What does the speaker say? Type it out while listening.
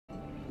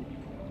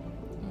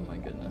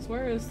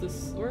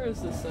goodness, where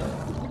is this,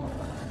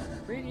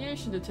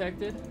 radiation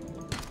detected?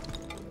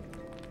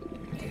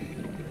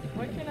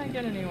 Why can't I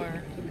get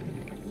anywhere?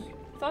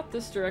 I thought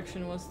this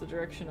direction was the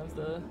direction of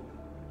the...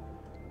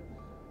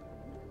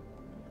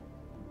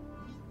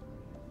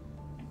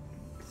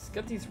 It's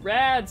got these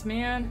rads,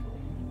 man!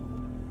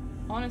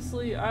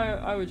 Honestly,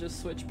 I would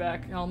just switch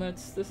back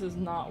helmets. This is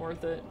not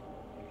worth it.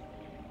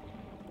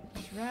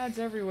 There's rads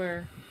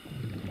everywhere.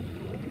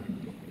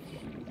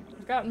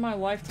 I've gotten my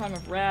lifetime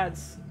of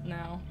rads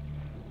now.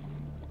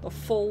 A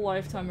full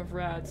lifetime of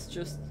rads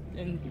just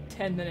in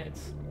 10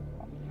 minutes.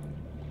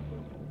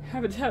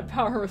 Habitat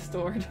power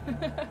restored.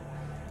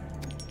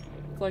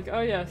 It's like,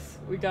 oh yes,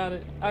 we got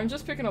it. I'm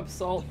just picking up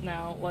salt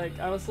now. Like,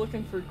 I was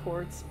looking for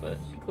quartz, but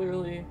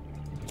clearly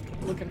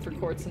looking for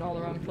quartz in all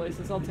the wrong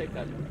places. I'll take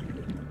that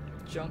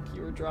junk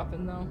you were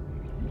dropping though.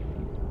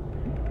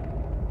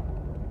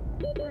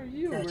 Where are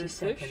you, weird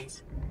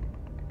fish?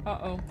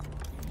 Uh-oh.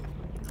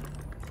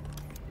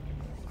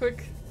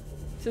 Quick,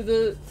 to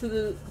the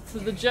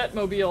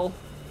jetmobile.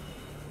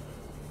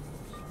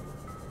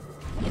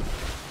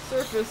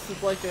 Surface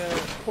is like a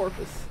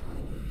porpoise.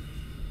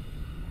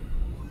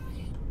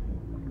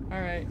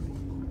 Alright.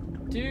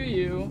 Do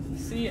you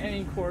see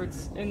any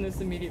quartz in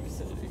this immediate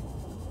vicinity?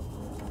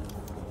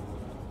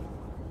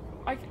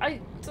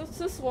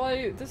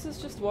 This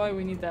is just why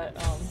we need that,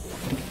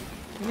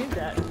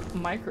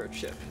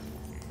 microchip.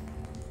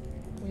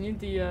 We need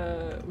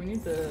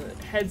the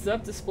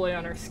heads-up display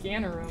on our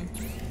scanner room.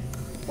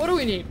 What do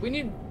we need? We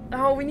need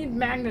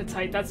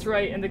magnetite, that's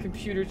right, and the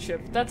computer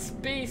chip. That's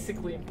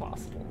basically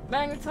impossible.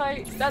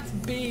 Magnetite, that's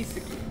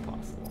basically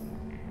impossible.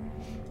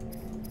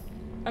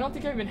 I don't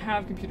think I even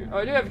have computer- oh,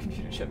 I do have a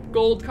computer chip.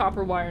 Gold,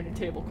 copper wire, and a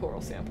table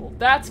coral sample.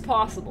 That's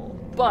possible,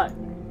 but...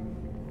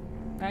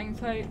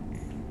 Magnetite?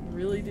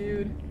 Really,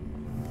 dude?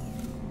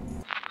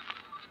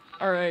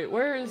 Alright,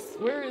 where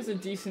is a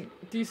decent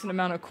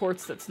amount of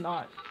quartz that's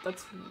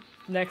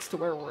next to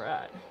where we're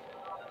at?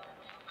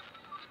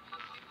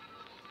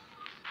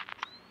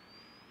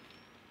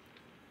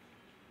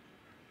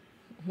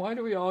 Why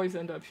do we always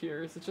end up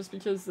here? Is it just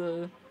because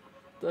the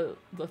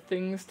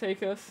things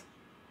take us?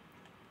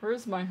 Where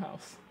is my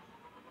house?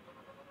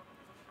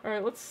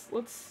 Alright, let's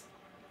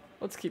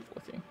keep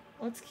looking.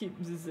 Let's keep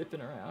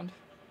zipping around.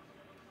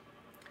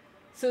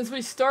 Since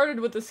we started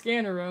with the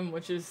scanner room,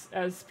 which is,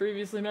 as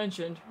previously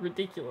mentioned,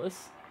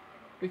 ridiculous,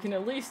 we can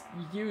at least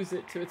use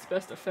it to its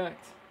best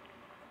effect.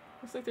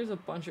 Looks like there's a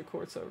bunch of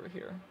quartz over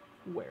here.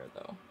 Where,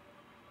 though?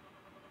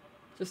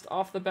 Just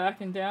off the back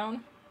and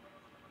down?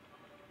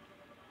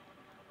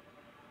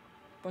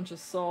 Bunch of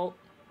salt.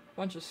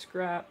 Bunch of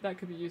scrap. That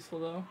could be useful,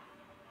 though.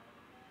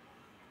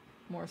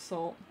 More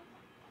salt.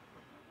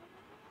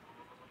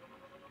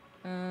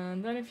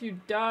 And then if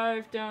you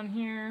dive down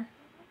here...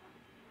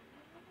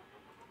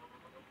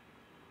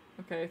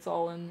 Okay, it's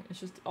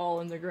just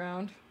all in the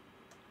ground.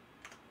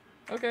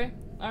 Okay,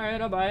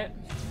 alright, I'll buy it.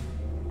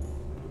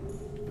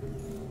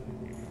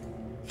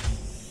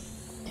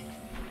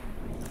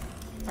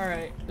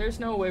 Alright,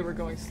 there's no way we're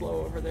going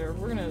slow over there.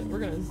 We're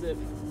gonna zip.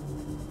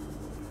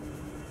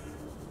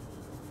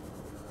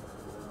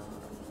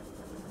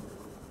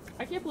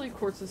 I can't believe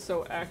quartz is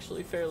so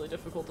actually fairly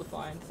difficult to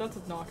find. That's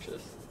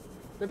obnoxious.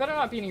 There better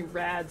not be any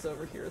rads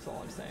over here is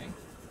all I'm saying.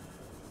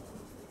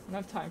 I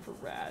don't have time for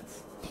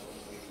rads.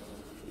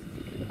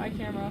 Hi,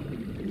 camera.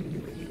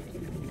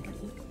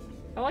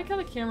 I like how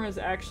the camera is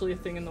actually a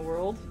thing in the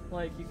world.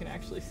 Like, you can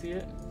actually see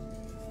it.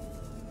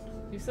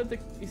 You said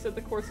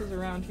the quartz is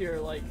around here,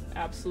 like,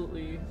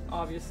 absolutely,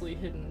 obviously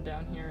hidden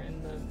down here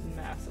in the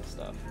massive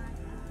stuff.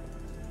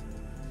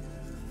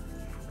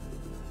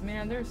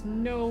 Man, there's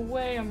no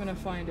way I'm gonna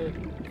find it.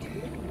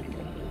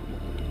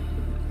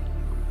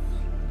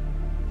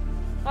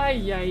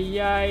 Ay, ay,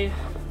 ay.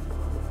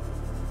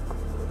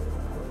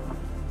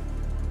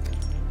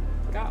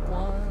 Got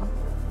one.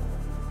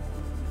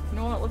 You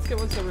know what? Let's get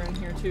what's over in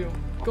here too.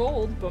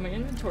 Gold, but my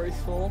inventory's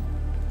full.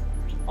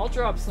 I'll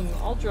drop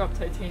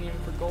titanium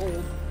for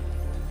gold.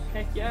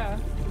 Heck yeah.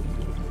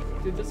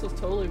 Dude, this was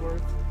totally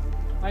worth.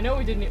 I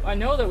know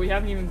that we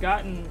haven't even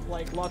gotten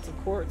like lots of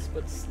quartz,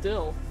 but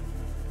still.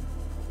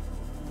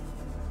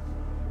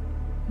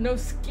 No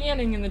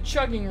scanning in the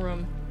chugging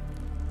room.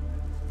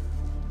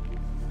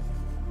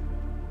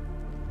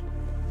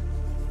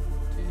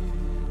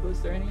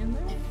 Was there any in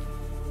there?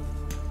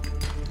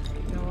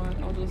 You know what,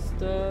 I'll just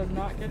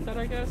not get that,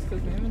 I guess,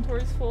 because my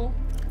inventory's full.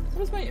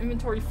 What is my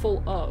inventory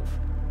full of?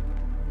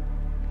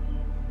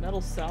 Metal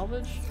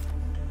salvage?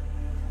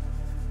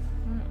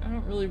 I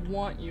don't really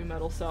want you,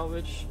 metal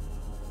salvage.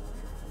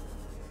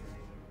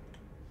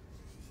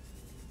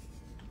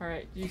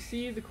 Alright, you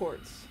see the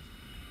quartz.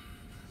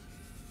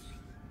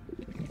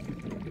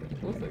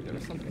 Looked like there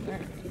was something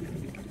there.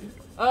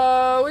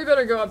 We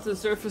better go up to the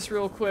surface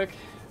real quick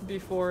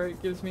before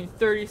it gives me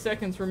 30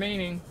 seconds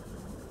remaining.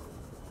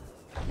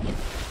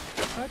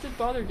 Oh, it did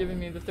bother giving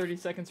me the 30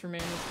 seconds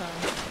remaining this time.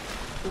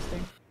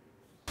 Interesting.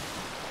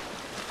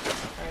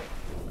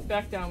 Alright,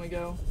 back down we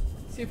go.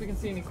 See if we can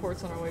see any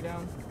quartz on our way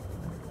down.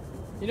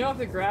 You know, if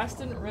the grass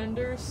didn't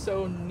render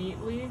so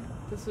neatly,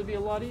 this would be a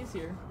lot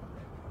easier.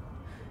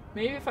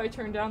 Maybe if I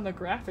turn down the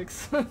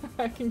graphics,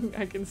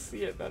 I can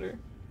see it better.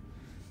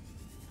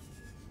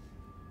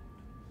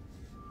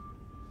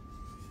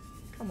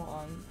 Come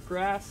on,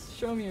 grass,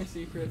 show me your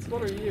secrets.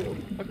 What are you?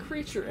 A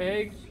creature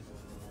egg?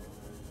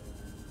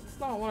 That's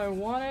not what I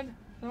wanted.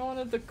 I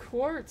wanted the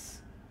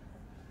quartz.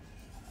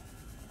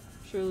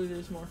 Surely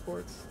there's more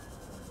quartz.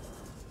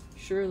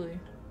 Surely.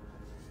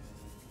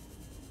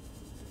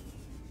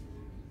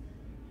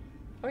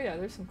 Oh yeah,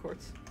 there's some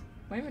quartz.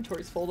 My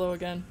inventory's full though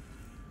again.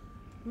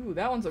 Ooh,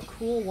 that one's a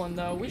cool one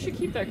though. We should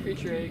keep that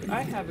creature egg.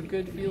 I have a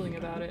good feeling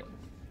about it.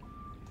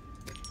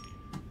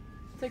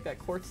 I'll take that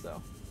quartz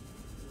though.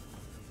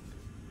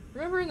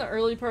 Remember in the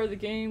early part of the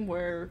game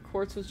where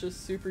quartz was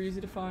just super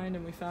easy to find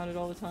and we found it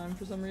all the time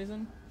for some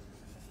reason?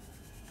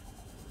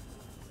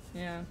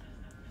 Yeah.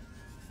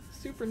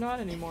 Super not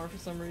anymore for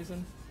some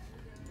reason.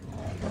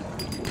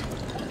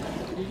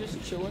 You just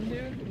chillin',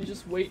 dude? You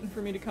just waiting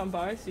for me to come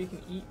by so you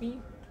can eat me?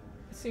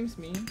 It seems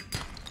mean.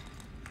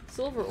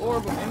 Silver ore,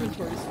 but my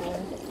inventory's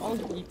full.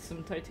 I'll eat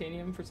some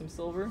titanium for some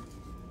silver.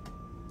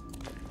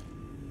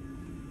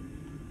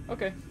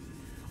 Okay.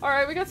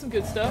 Alright, we got some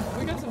good stuff.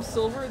 We got some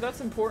silver.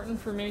 That's important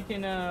for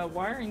making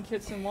wiring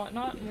kits and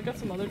whatnot. And we got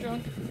some other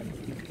junk.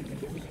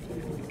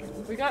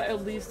 We got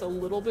at least a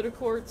little bit of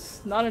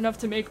quartz. Not enough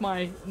to make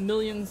my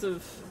millions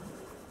of...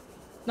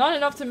 Not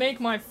enough to make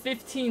my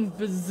 15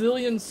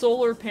 bazillion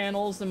solar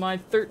panels and my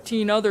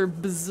 13 other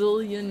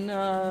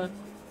bazillion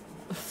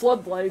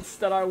floodlights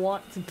that I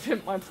want to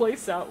pimp my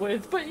place out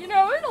with. But you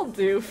know, it'll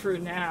do for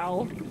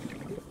now.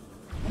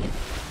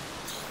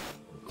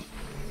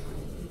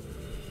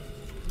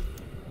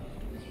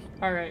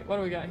 Alright, what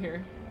do we got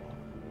here?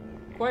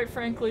 Quite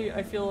frankly,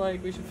 I feel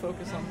like we should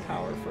focus on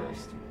power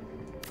first.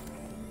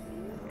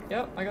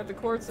 Yep, I got the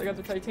quartz, I got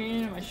the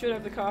titanium, I should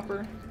have the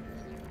copper.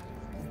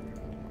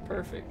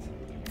 Perfect.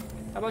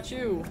 How about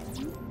you?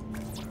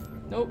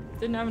 Nope,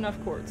 didn't have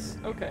enough quartz.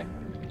 Okay.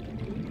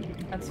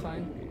 That's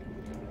fine.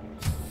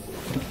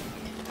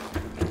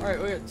 Alright,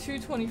 we got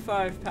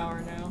 225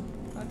 power now.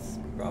 That's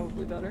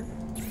probably better.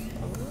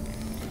 Probably.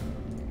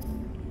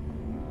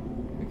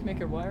 We can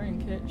make a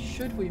wiring kit.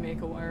 Should we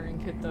make a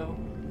wiring kit though?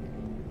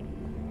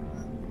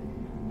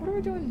 What are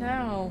we doing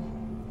now?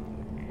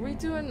 Are we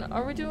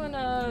doing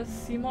a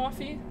sea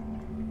moffy?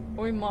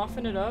 Are we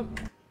moffing it up?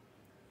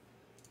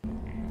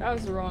 That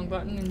was the wrong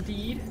button,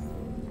 indeed.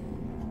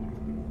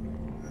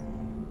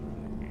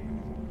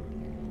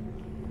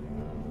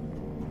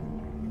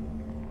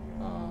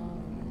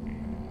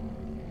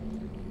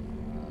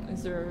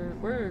 Is there...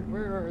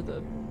 Where are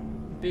the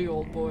big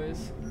old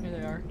boys? Here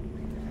they are.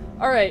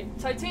 Alright,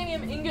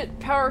 titanium, ingot,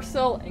 power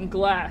cell, and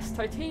glass.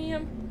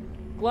 Titanium,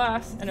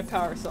 glass, and a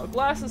power cell.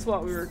 Glass is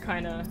what we were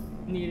kinda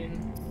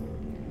needing.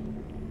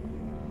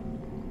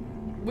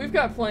 We've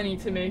got plenty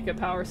to make a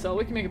power cell.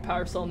 We can make a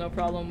power cell, no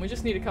problem. We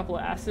just need a couple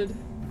of acid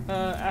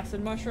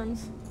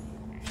mushrooms.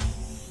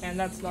 And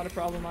that's not a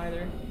problem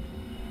either.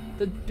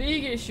 The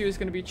big issue is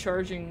gonna be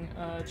charging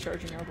our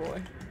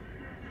boy.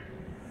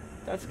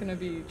 That's gonna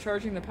be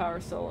charging the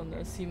power cell, and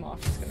the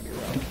CMOS is gonna be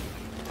rough.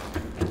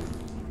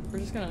 We're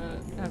just gonna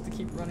have to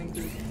keep running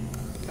through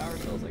power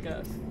cells, I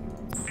guess.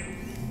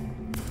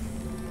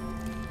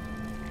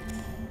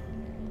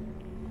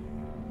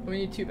 We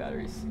need 2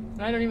 batteries.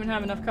 And I don't even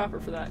have enough copper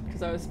for that,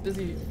 because I was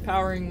busy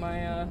powering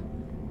my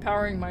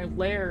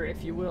lair,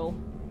 if you will.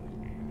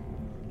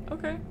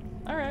 Okay,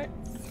 alright.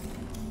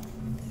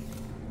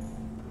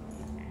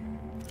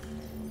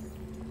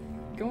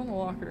 Go in the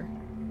locker.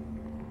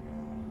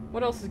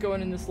 What else is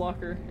going in this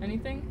locker?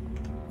 Anything?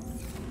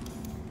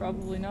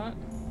 Probably not.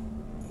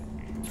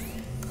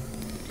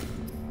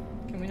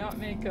 Can we not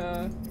make,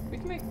 we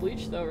can make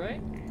bleach though,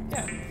 right?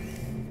 Yeah.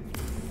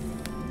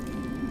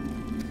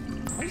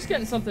 I'm just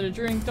getting something to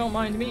drink, don't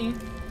mind me.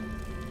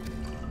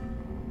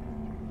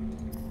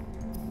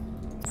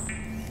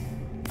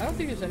 I don't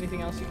think there's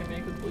anything else you can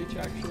make with bleach,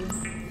 actually.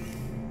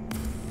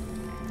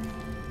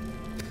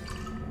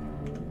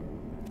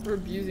 We're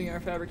abusing our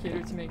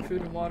fabricator to make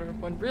food and water,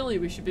 when really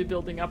we should be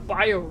building a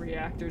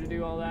bioreactor to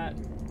do all that.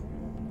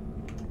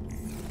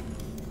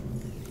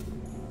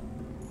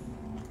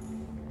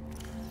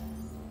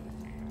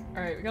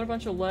 Alright, we got a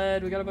bunch of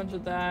lead, we got a bunch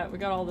of that, we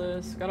got all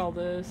this, got all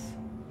this.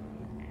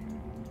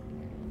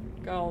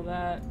 Got all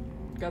that,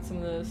 got some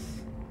of this.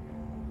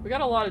 We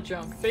got a lot of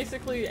junk.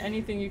 Basically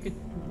anything you could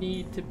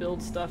need to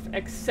build stuff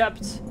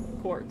except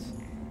quartz.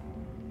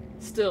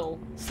 Still,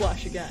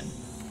 / again.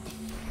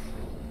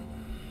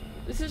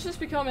 This has just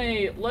become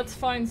a let's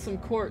find some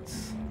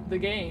quartz the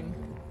game.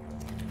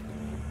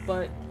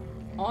 But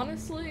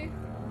honestly,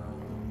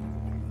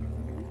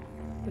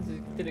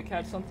 did it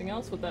catch something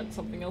else? Was that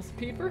something else a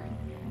peeper?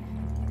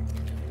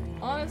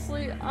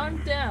 Honestly,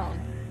 I'm down.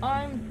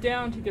 I'm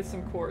down to get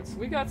some quartz.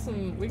 We got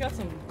some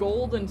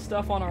gold and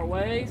stuff on our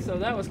way, so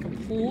that was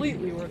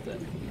completely worth it.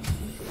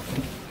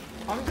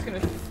 I'm just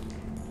gonna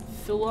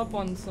fill up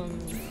on some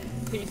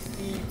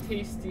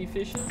tasty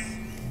fishes.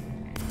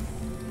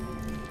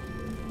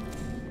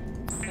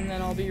 and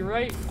then I'll be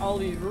right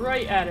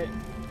at it.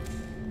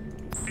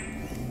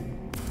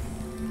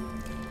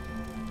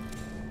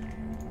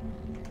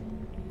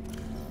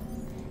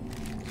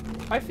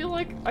 I feel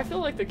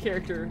like the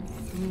character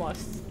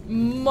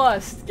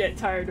must get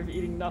tired of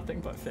eating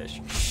nothing but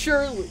fish.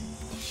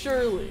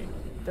 Surely.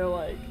 They're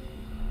like,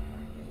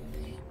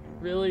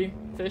 really?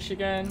 Fish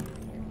again?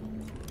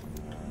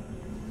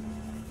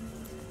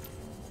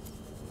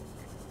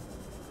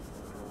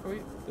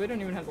 We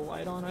don't even have the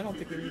light on. I don't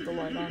think we need the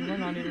light on.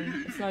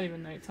 It's not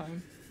even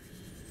nighttime.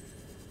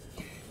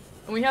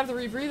 And we have the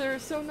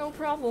rebreather, so no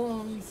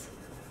problems.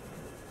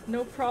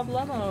 No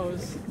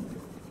problemos.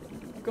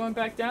 Going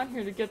back down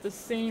here to get the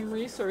same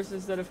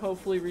resources that have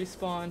hopefully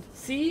respawned.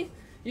 See?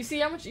 You see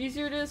how much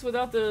easier it is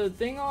without the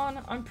thing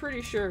on? I'm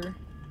pretty sure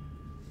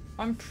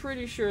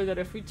that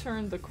if we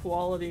turned the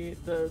quality,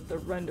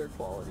 the render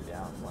quality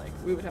down, like,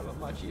 we would have a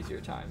much easier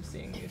time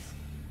seeing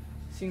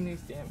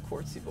these damn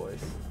quartzy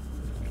boys.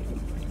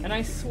 And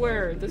I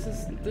swear, this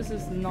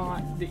is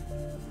not the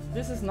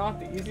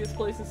easiest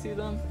place to see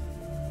them.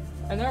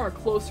 And there are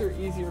closer,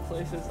 easier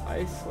places,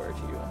 I swear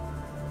to you.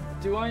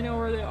 Do I know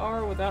where they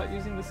are without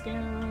using the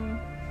scanner room?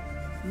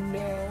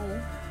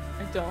 No,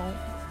 I don't.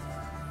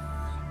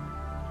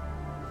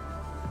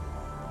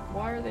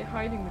 Why are they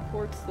hiding the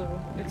quartz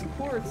though? It's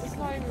quartz, it's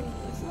not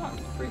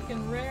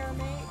freaking rare,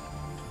 mate.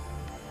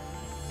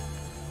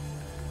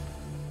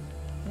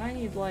 And I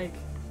need like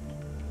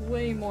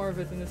way more of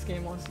it than this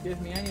game wants to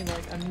give me. I need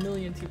like a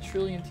million-ty,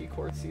 trillion-ty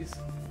quartzies.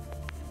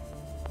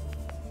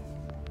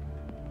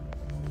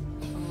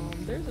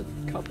 There's a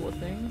couple of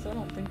things. I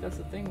don't think that's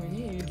the thing we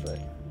need, but...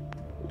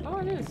 Oh,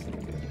 it is!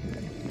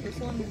 There's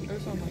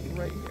one like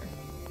right here.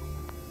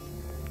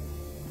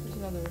 There's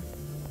another...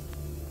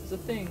 There's a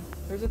thing.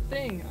 There's a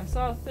thing! I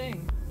saw a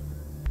thing!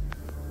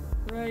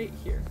 Right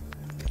here.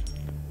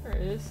 There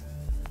it is.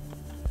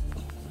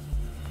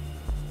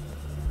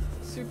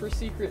 Super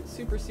secret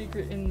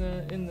in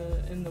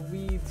the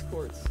weeds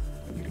quartz.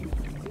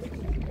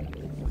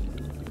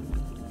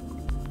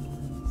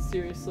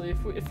 Seriously,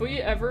 if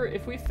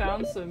we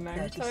found some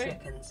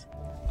magnetite,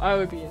 I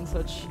would be in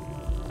such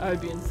a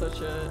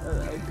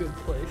good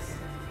place.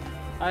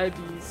 I'd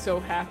be so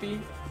happy.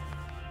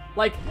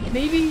 Like,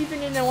 maybe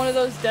even in one of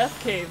those death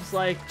caves,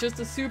 like, just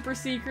a super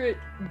secret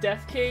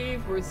death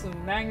cave with some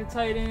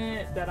magnetite in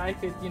it that I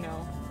could, you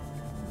know,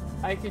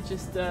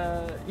 just,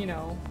 you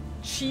know,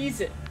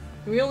 cheese it.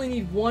 We only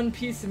need one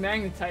piece of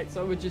magnetite,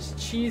 so I would just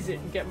cheese it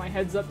and get my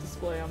heads-up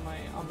display on my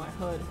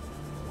HUD.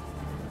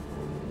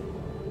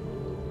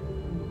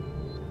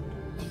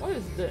 What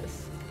is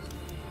this?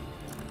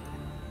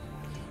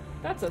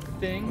 That's a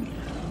thing.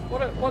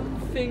 What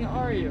thing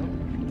are you?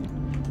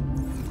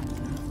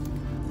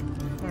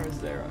 I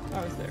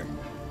was there.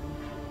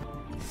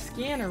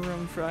 Scanner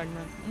room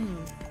fragment.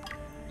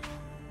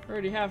 I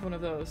already have one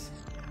of those.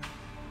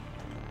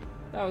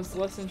 That was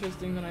less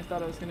interesting than I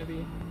thought it was gonna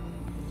be.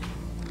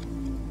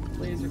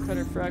 Laser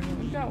cutter fragment.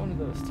 We've got one of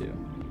those too.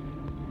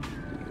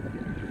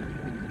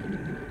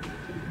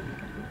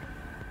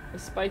 A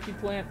spiky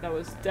plant that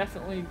was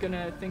definitely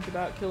gonna think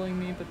about killing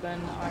me, but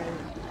then I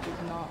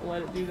did not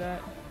let it do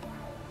that.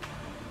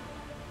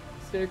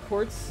 Is there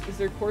quartz? Is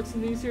there quartz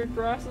in these here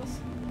grasses?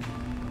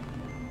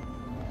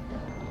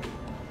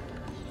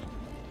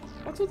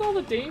 What's with all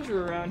the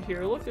danger around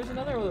here? Look, there's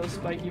another one of those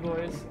spiky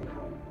boys.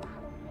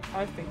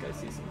 I think I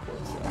see some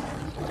quartz there.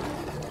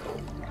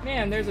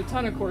 Man, there's a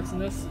ton of quartz in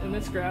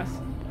this grass.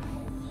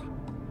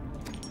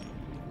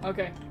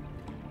 Okay.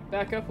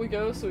 Back up we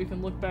go so we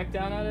can look back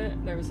down at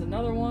it. There's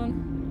another one.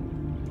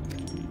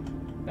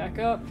 Back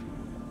up.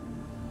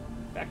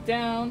 Back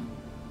down.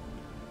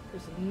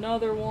 There's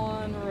another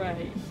one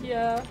right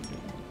here.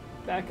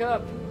 Back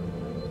up.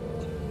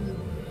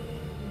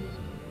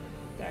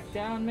 Back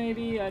down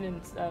maybe? I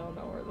don't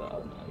know where the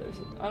other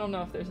one, I don't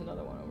know if there's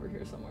another one over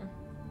here somewhere.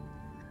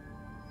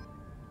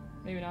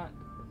 Maybe not.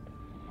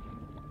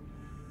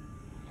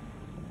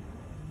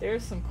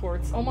 There's some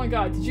quartz. Oh my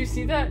god, did you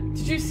see that?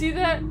 Did you see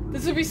that?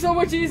 This would be so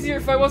much easier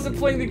if I wasn't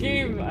playing the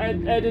game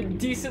at a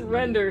decent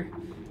render.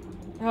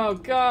 Oh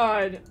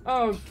god.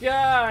 Oh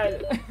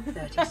god.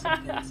 30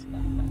 seconds.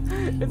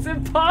 It's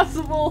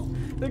impossible.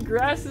 The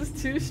grass is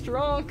too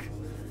strong.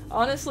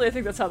 Honestly, I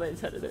think that's how they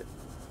intended it.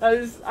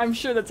 I'm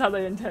sure that's how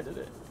they intended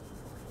it.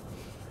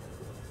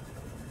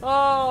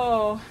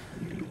 Oh.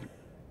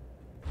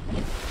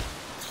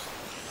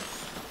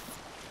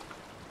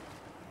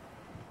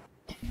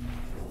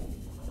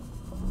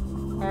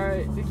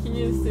 Alright, the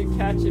key is to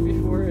catch it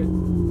before it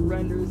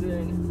renders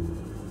in.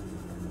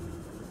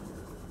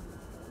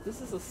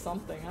 This is a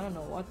something. I don't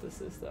know what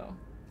this is though.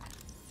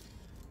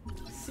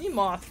 Sea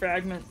moth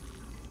fragment.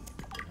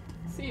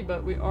 See,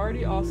 but we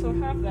already also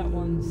have that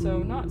one, so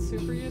not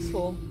super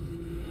useful.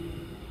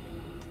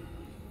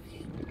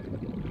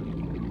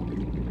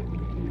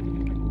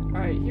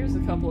 Alright, here's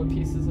a couple of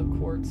pieces of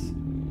quartz.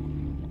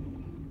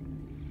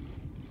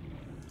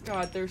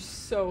 God, they're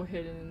so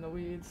hidden in the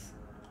weeds.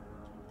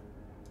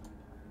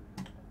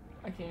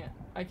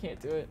 I can't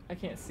do it. I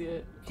can't see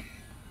it.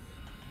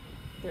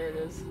 There it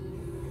is.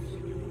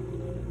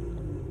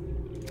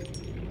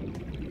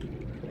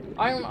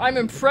 I'm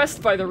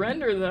impressed by the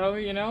render though,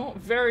 you know?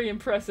 Very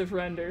impressive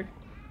render.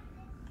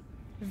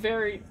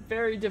 Very,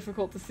 very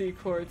difficult to see,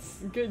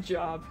 Quartz. Good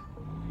job.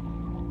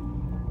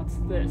 What's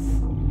this?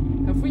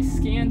 Have we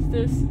scanned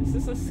this? Is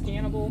this a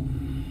scannable?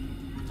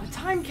 A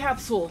time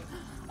capsule!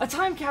 A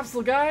time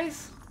capsule,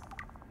 guys!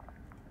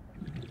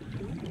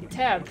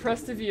 Tab,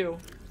 press to view.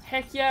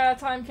 Heck yeah,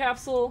 time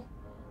capsule!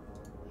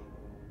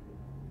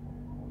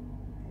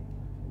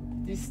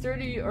 These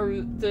sturdy are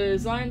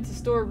designed to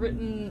store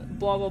written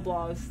blah blah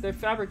blahs. They're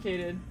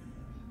fabricated.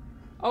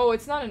 Oh,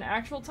 it's not an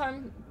actual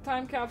time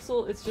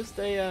capsule, it's just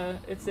a,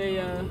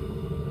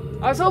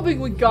 I was hoping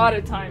we got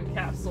a time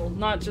capsule,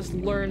 not just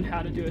learned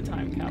how to do a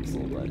time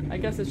capsule, but I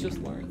guess it's just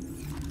learned.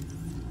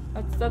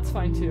 That's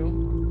fine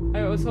too.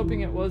 I was hoping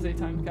it was a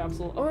time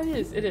capsule. Oh, it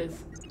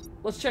is.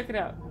 Let's check it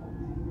out.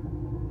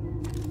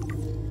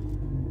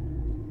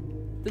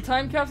 The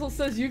time capsule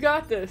says you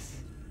got this.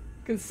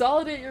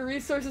 Consolidate your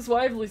resources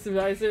wisely,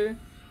 Supervisor.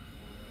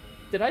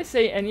 Did I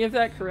say any of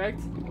that correct?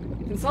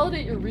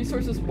 Consolidate your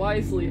resources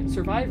wisely,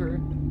 Survivor,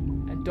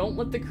 and don't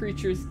let the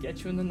creatures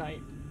get you in the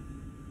night.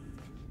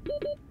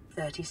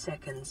 30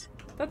 seconds.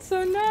 That's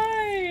so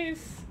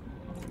nice!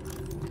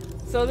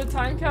 So the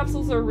time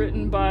capsules are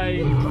written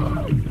by...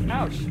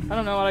 Ouch. I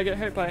don't know what I get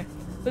hurt by.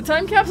 The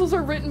time capsules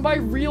are written by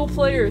real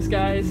players,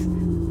 guys.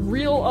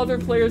 Real other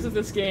players of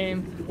this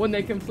game. When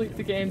they complete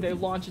the game, they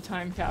launch a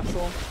time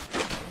capsule.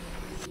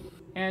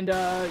 And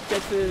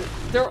get to...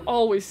 They're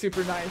always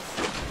super nice.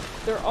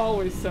 They're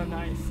always so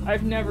nice.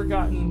 I've never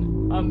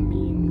gotten a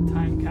mean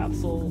time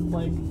capsule.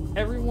 Like,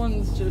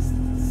 everyone's just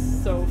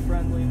so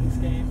friendly in this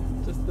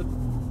game. Just the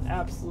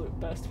absolute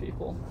best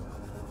people.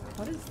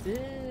 What is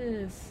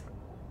this?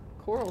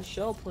 Coral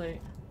shell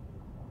plate.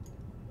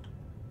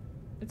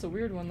 It's a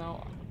weird one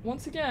though.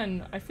 Once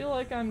again, I feel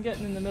like I'm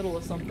getting in the middle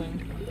of something.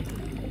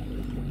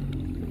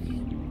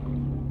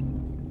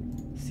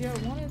 See, I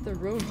wanted the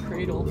road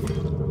cradle.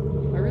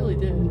 I really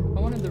did. I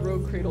wanted the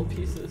road cradle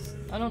pieces.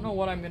 I don't know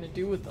what I'm gonna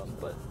do with them,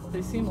 but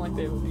they seem like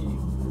they would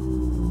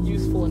be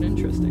useful and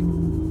interesting.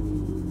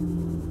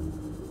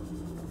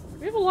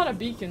 We have a lot of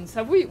beacons.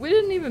 We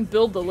didn't even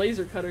build the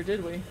laser cutter,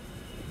 did we?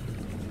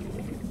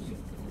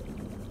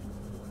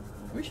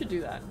 We should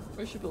do that.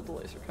 We should build the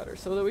laser cutter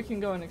so that we can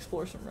go and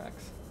explore some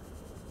wrecks.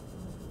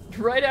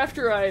 Right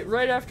after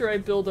I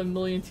build a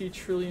million T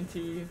trillion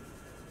T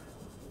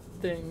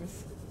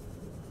things.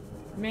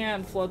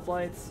 Man,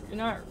 Floodlights, you're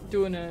not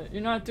doing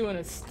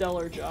a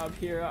stellar job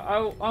here. I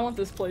want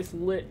this place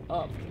lit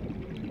up,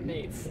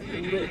 mates.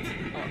 Lit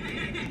up.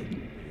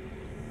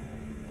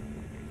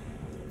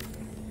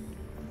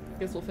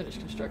 Guess we'll finish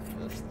constructing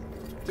this.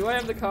 Do I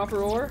have the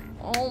copper ore?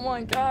 Oh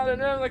my god, I don't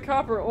have the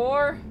copper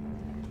ore!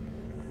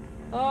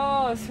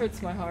 Oh, this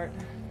hurts my heart.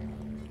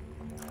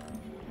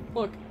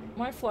 Look,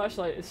 my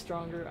flashlight is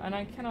stronger, and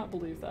I cannot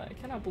believe that. I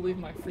cannot believe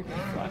my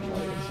freaking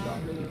flashlight is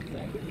stronger than the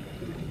thing.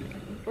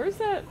 Where's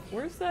that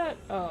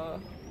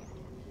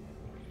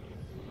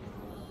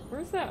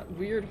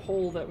weird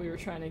hole that we were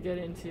trying to get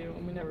into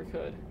and we never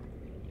could?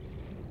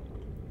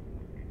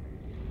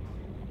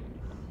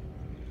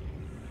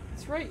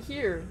 It's right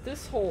here,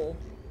 this hole.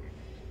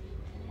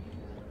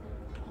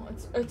 Oh,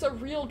 it's a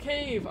real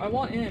cave. I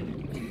want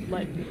in.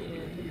 Let me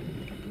in.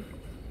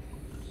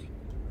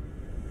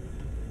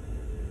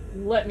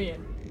 Let me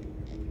in.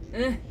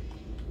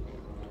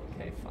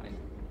 Okay, fine.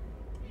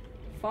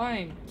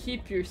 Fine,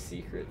 keep your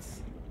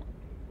secrets.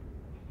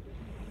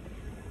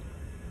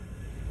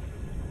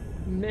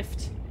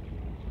 Miffed.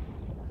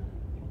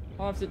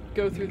 I'll have to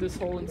go through this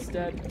hole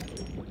instead.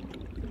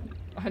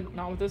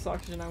 Not with this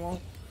oxygen, I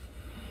won't.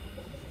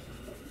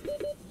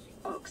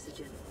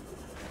 Oxygen.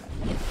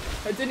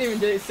 I didn't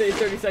even say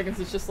 30 seconds,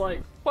 it's just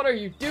like, what are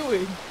you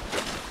doing?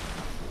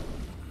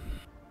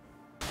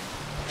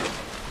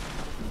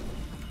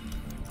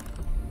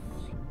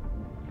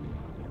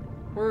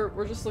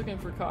 We're just looking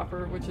for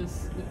copper, which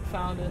is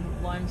found in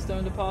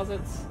limestone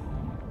deposits,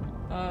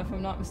 if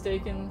I'm not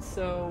mistaken.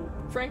 So,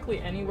 frankly,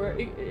 anywhere,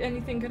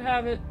 anything could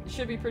have it. It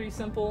should be pretty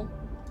simple.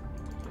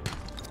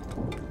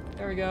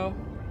 There we go.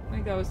 I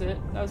think that was it.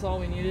 That was all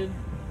we needed.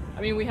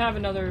 I mean, we have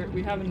another,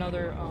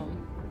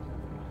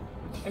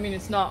 I mean,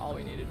 it's not all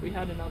we needed. We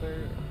had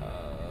another,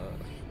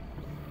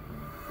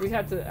 we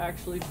had to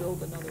actually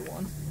build another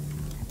one.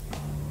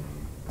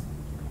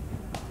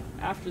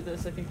 After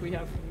this, I think we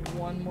have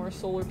one more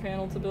solar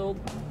panel to build.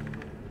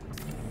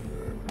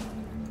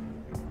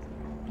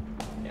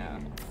 Yeah.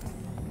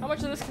 How much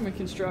of this can we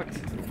construct?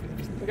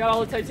 We got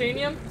all the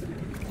titanium?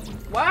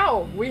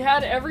 Wow! We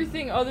had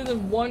everything other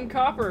than one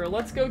copper.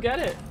 Let's go get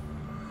it.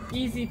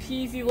 Easy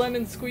peasy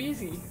lemon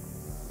squeezy.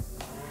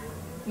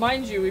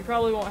 Mind you, we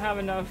probably won't have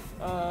enough,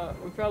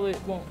 won't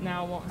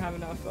have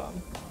enough,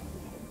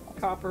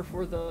 copper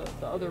for the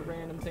other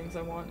random things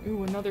I want.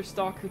 Ooh, another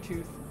stalker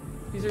tooth.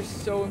 These are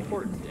so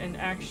important and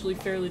actually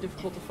fairly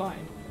difficult to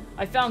find.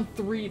 I found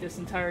 3 this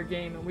entire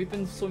game, and we've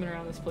been swimming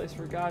around this place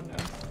for God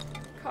knows.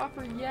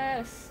 Copper,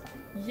 yes!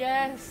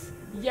 Yes!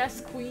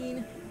 Yes,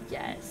 queen!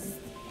 Yes!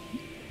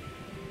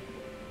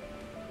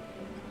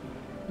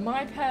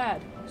 My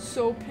pad,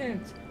 so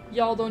pimped.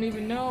 Y'all don't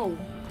even know.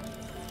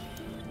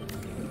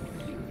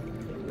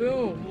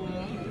 Boom.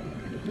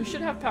 We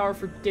should have power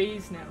for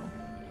days now.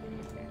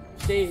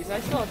 Days. I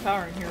still have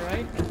power in here,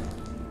 right?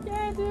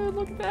 Yeah, dude,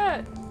 look at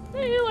that.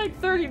 Maybe like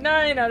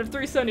 39 out of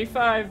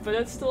 375, but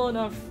that's still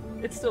enough.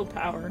 It's still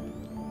power.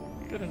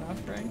 Good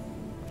enough, right?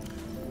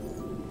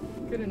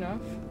 Good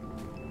enough.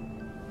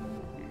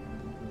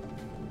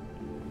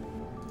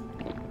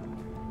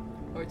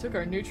 Oh, we took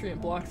our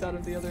nutrient blocks out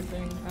of the other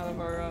thing, out of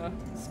our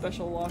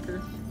special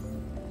locker.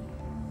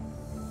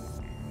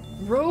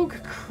 Rogue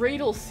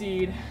cradle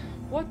seed.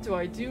 What do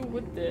I do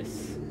with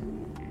this?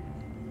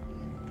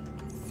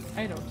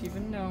 I don't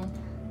even know.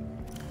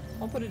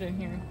 I'll put it in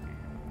here.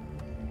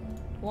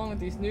 Along with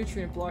these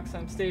nutrient blocks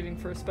I'm saving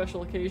for a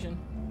special occasion.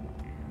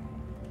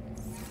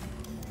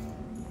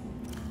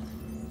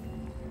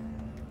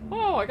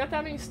 Oh, I got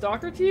that many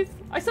stalker teeth?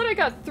 I said I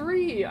got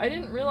 3! I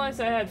didn't realize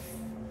I had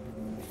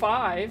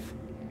 5.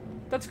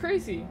 That's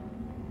crazy.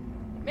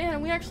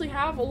 Man, we actually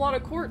have a lot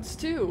of quartz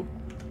too.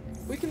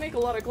 We can make a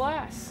lot of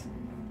glass.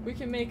 We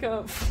can make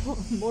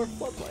more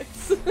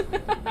floodlights.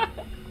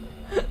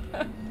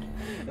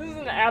 This is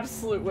an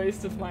absolute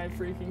waste of my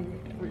freaking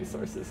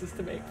resources, is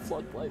to make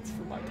floodlights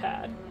for my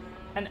pad.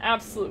 An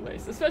absolute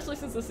waste, especially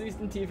since this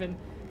isn't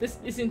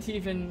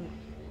even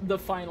the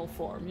final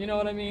form. You know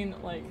what I mean?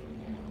 Like,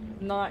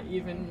 not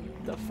even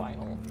the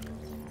final.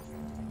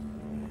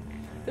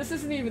 This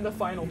isn't even the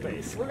final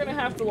base. We're gonna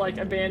have to like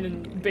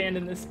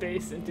abandon this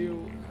base and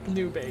do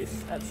new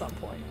base at some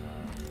point.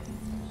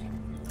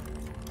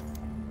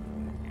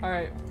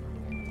 Alright.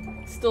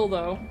 Still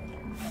though,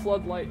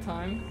 floodlight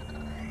time.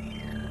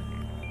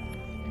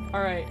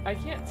 Alright, I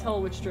can't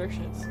tell which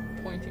direction it's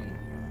pointing.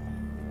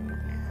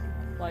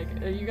 Like,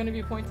 are you gonna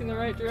be pointing the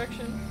right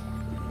direction?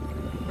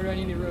 Or do I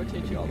need to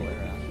rotate you all the way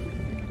around?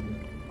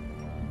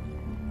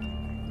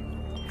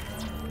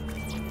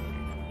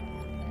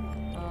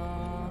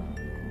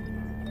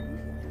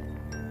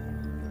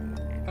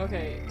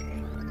 Okay.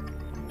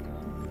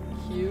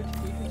 Q to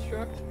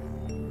deconstruct.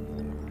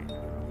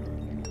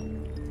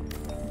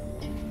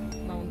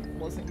 No,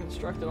 wasn't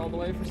constructed all the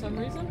way for some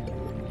reason.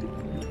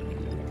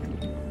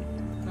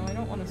 No, I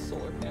don't want a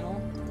solar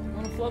panel. I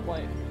want a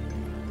floodlight.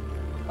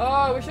 Oh,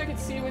 I wish I could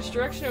see which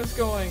direction it was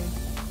going.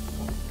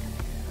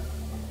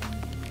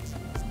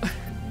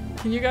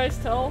 Can you guys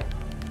tell?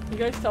 Can you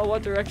guys tell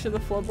what direction the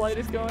floodlight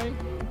is going?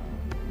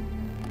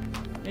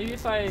 Maybe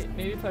if I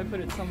put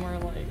it somewhere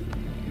like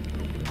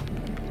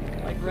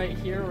right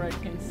here where I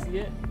can see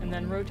it, and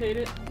then rotate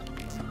it.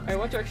 Alright,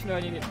 what direction do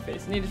I need it to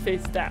face? I need it to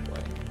face that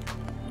way.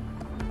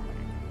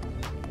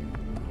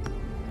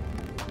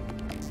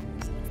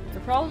 The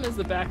problem is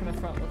the back and the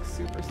front look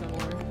super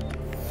similar.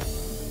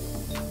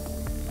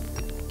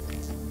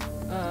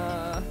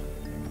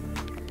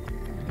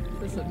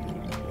 This is a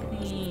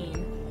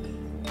pain.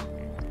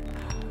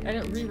 And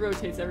it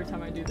re-rotates every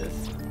time I do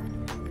this.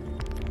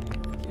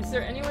 Is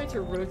there any way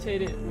to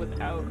rotate it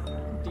without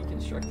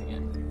deconstructing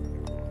it?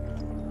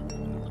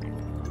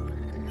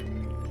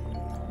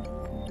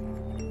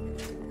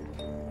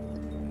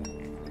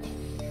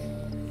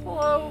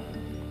 Hello?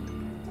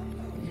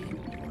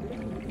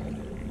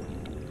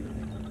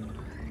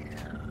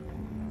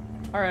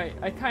 Alright,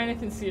 I kinda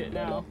can see it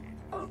now.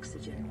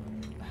 Oxygen.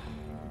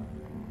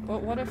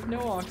 But what if no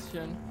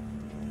oxygen?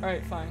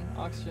 Alright, fine.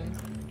 Oxygen.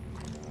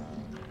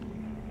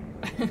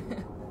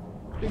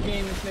 The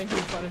game is making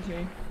fun of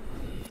me.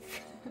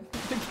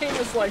 The game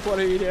is like, what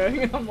are you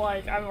doing? I'm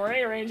like, I'm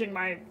rearranging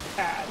my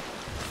pad.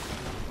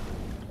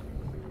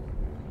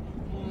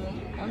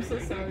 I'm so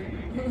sorry.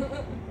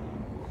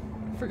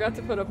 Forgot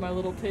to put up my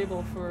little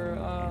table for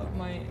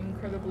my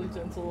incredibly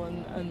gentle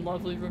and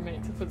lovely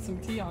roommate to put some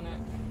tea on it.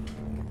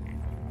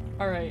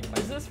 Alright,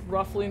 is this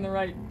roughly in the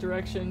right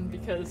direction?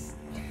 Because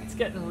it's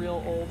getting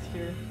real old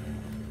here.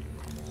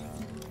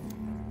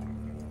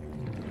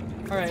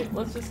 Alright,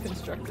 let's just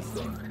construct this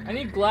thing. I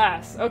need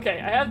glass. Okay,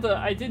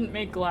 I didn't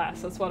make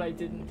glass. That's what I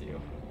didn't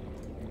do.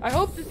 I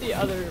hope that the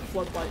other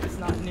floodlight is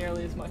not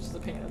nearly as much as a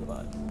pain in the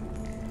butt.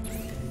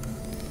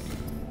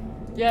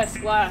 Yes,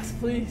 glass,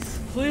 please,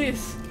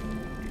 please!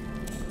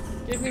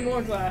 Give me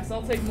more glass.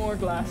 I'll take more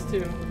glass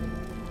too.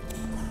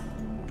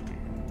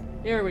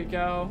 Here we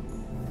go.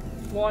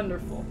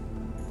 Wonderful.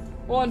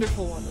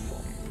 Wonderful, wonderful.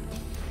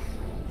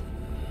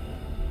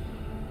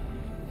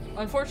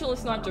 Unfortunately,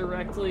 it's not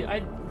directly.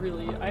 I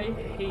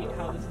hate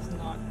how this is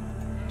not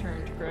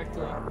turned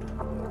correctly.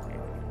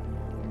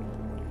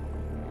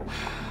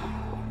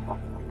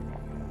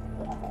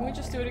 Can we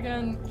just do it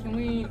again? Can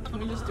we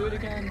just do it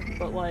again?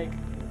 But like,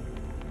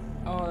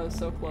 oh, that was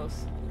so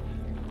close.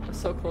 I was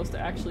so close to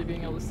actually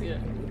being able to see it.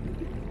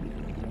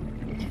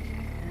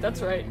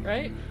 That's right,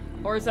 right?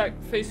 Or is that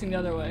facing the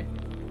other way?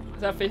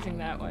 Is that facing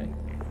that way?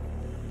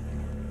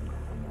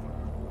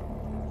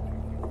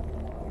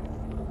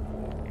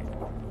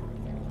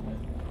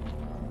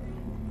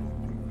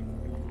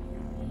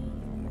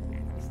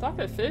 Stop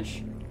it,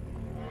 fish.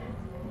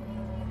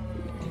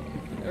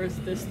 Or is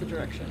this the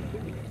direction?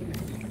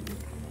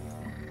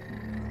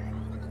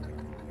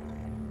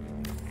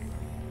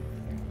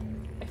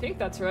 I think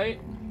that's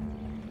right.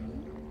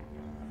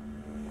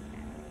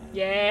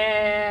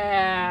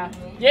 Yeah!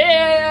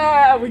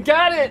 Yeah! We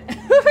got it!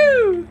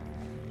 Woohoo!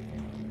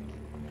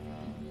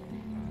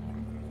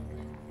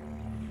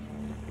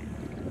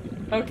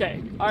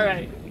 Okay,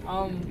 alright.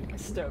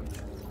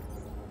 Stoked.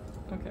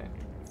 Okay.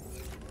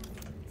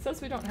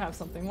 Says we don't have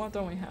something. What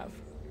don't we have?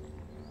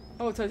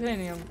 Oh,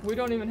 titanium. We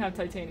don't even have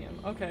titanium.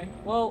 Okay.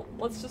 Well,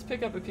 let's just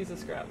pick up a piece of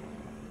scrap.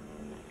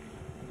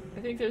 I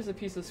think there's a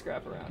piece of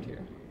scrap around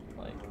here.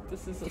 Like,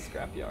 this is a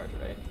scrap yard,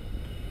 right?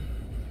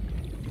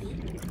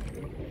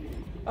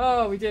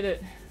 Oh, we did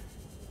it.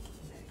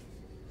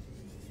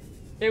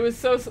 It was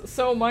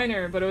so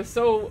minor, but it was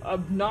so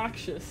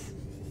obnoxious.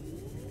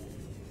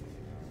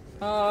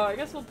 I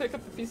guess we'll pick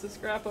up a piece of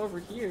scrap over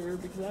here,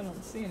 because I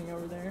don't see any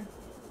over there.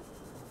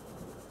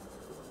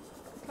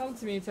 Come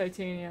to me,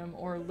 titanium,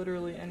 or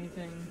literally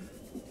anything.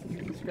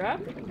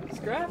 Scrap?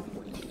 Scrap?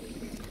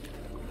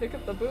 Pick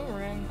up the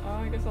boomerang. Oh,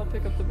 I guess I'll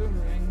pick up the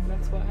boomerang.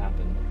 That's what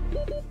happened.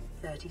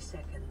 30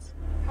 seconds.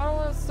 How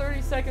long is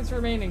 30 seconds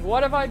remaining?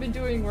 What have I been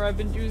doing where I've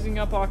been using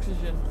up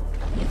oxygen?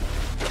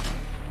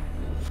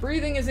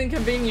 Breathing is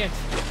inconvenient.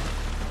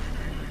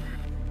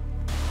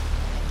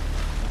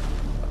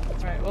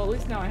 Alright, well at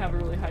least now I have a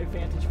really high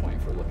vantage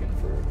point for looking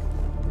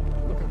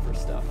for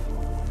stuff.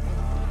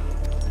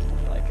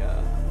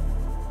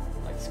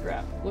 Like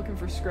scrap. Looking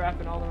for scrap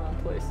in all the wrong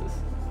places.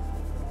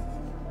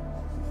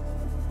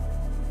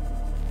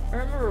 I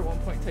remember at one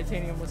point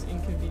titanium was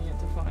inconvenient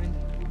to find.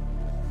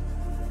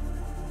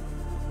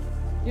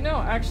 You know,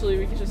 actually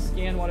we could just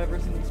scan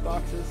whatever's in these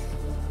boxes.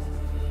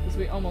 Because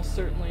we almost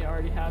certainly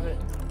already have it.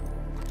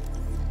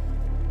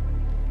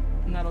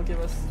 And that'll give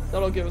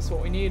us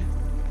what we need.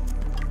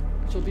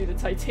 Which will be the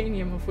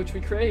titanium of which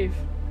we crave.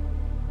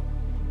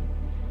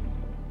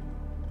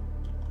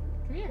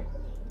 Come here.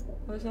 Oh,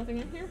 there's nothing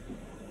in here?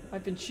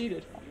 I've been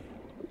cheated.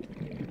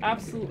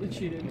 Absolutely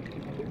cheated.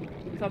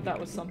 I thought that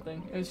was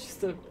something. It was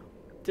just a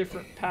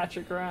different patch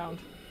of ground.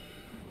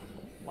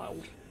 Wow.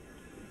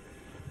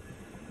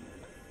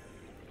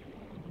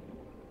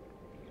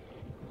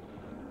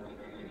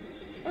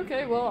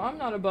 Okay, well, I'm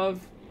not above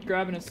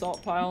grabbing a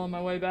salt pile on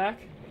my way back.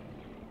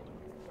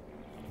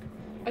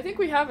 I think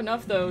we have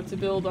enough though to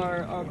build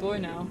our boy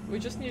now. We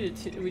just needed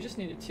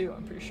two,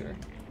 I'm pretty sure.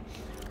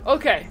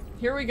 Okay,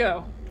 here we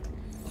go.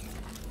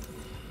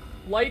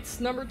 Lights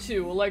number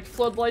 2,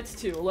 floodlights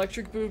 2,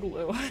 electric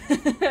boogaloo.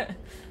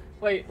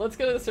 Wait, let's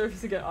go to the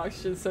surface to get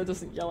oxygen so it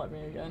doesn't yell at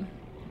me again.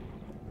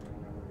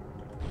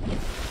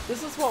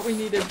 This is what we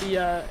needed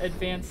the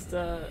advanced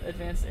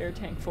air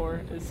tank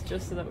for, is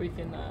just so that we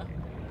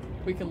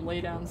can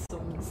lay down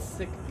some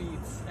sick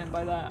beats, and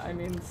by that I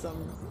mean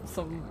some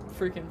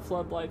freaking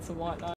floodlights and whatnot.